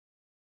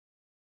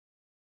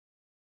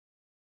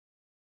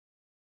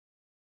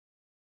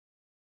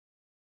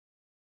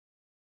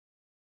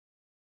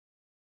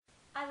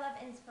I love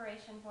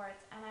inspiration boards,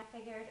 and I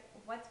figured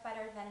what's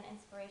better than an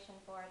inspiration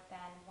board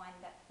than one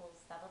that pulls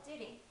double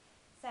duty.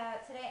 So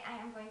today I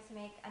am going to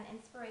make an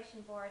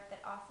inspiration board that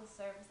also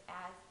serves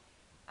as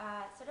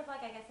sort of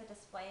like, I guess, a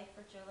display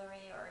for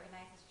jewelry or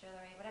organizes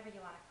jewelry, whatever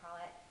you want to call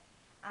it.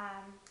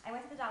 I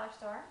went to the dollar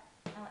store,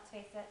 and let's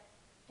face it,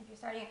 if you're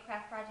starting a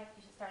craft project,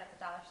 you should start at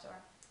the dollar store.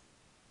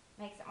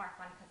 Makes it more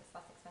fun because it's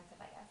less expensive,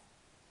 I guess.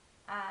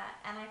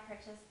 And I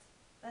purchased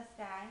this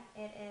guy.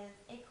 It is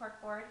a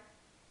cork board.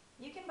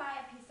 You can buy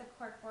a piece of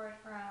corkboard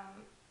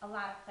from a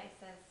lot of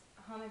places,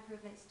 home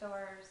improvement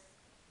stores,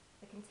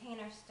 the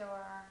Container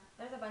Store.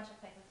 There's a bunch of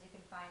places you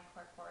can find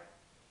corkboard.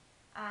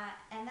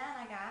 And then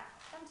I got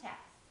some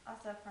tacks,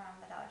 also from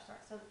the dollar store.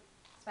 So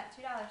spent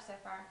 $2 so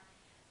far.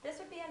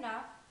 This would be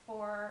enough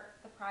for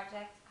the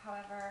project.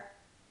 However,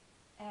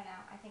 I don't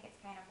know, I think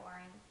it's kind of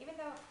boring. Even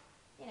though,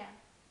 you know,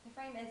 the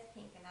frame is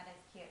pink and that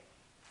is cute.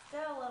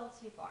 Still a little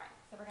too boring.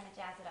 So we're going to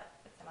jazz it up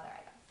with some other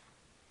items.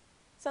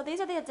 So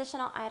these are the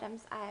additional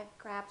items I've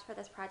grabbed for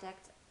this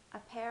project. A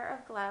pair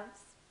of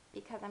gloves,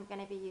 because I'm going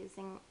to be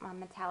using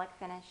metallic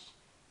finish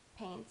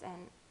paint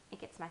and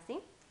it gets messy.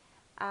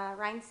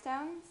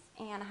 Rhinestones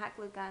and a hot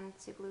glue gun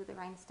to glue the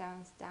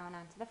rhinestones down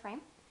onto the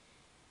frame.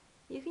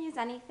 You can use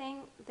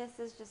anything. This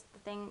is just the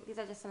thing. These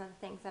are just some of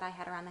the things that I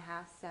had around the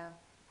house, so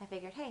I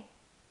figured, hey,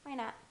 why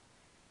not?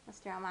 Let's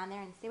throw them on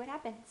there and see what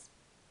happens.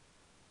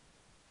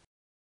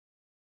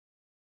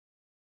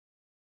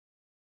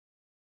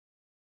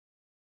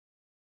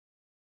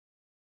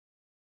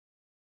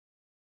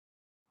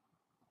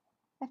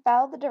 I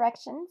followed the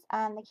directions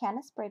on the can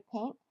of spray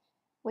paint,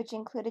 which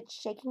included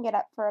shaking it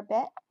up for a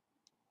bit,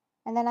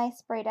 and then I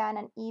sprayed on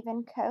an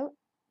even coat.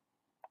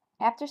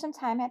 After some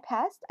time had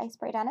passed, I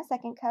sprayed on a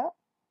second coat,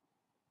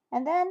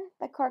 and then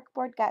the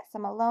corkboard got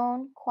some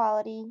alone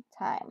quality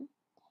time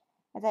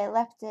as I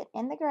left it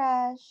in the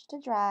garage to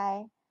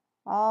dry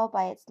all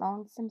by its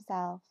lonesome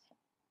self.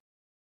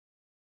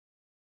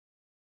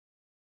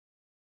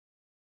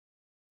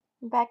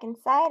 Back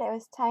inside, it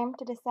was time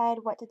to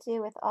decide what to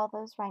do with all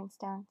those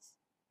rhinestones.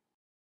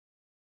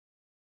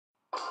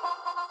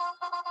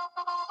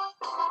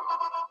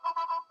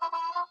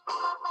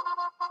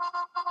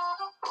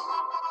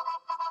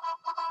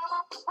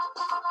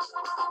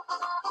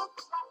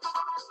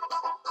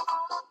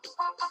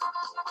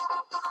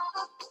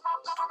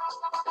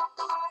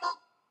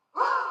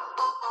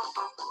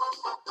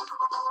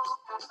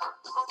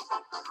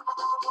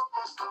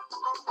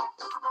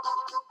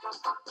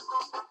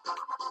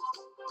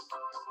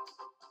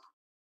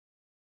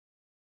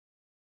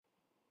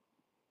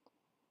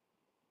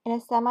 In a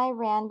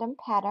semi-random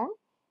pattern,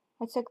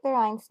 I took the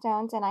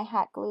rhinestones and I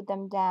hot glued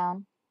them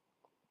down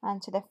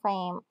onto the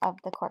frame of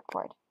the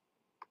corkboard.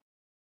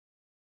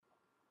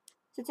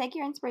 So take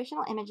your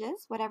inspirational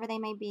images, whatever they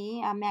may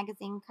be, a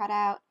magazine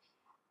cutout,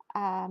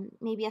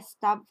 maybe a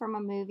stub from a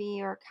movie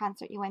or a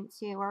concert you went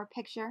to, or a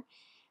picture,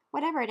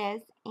 whatever it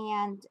is,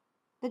 and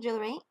the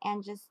jewelry,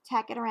 and just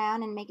tack it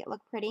around and make it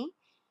look pretty.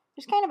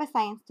 There's kind of a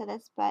science to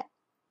this, but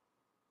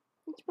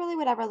it's really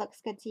whatever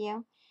looks good to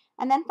you.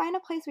 And then find a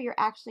place where you're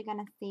actually going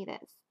to see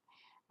this.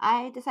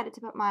 I decided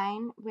to put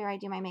mine where I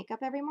do my makeup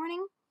every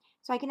morning,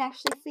 so I can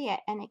actually see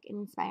it, and it can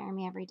inspire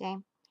me every day.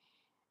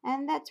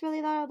 And that's really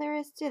all there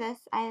is to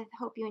this. I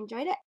hope you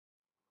enjoyed it.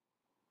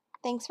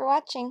 Thanks for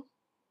watching.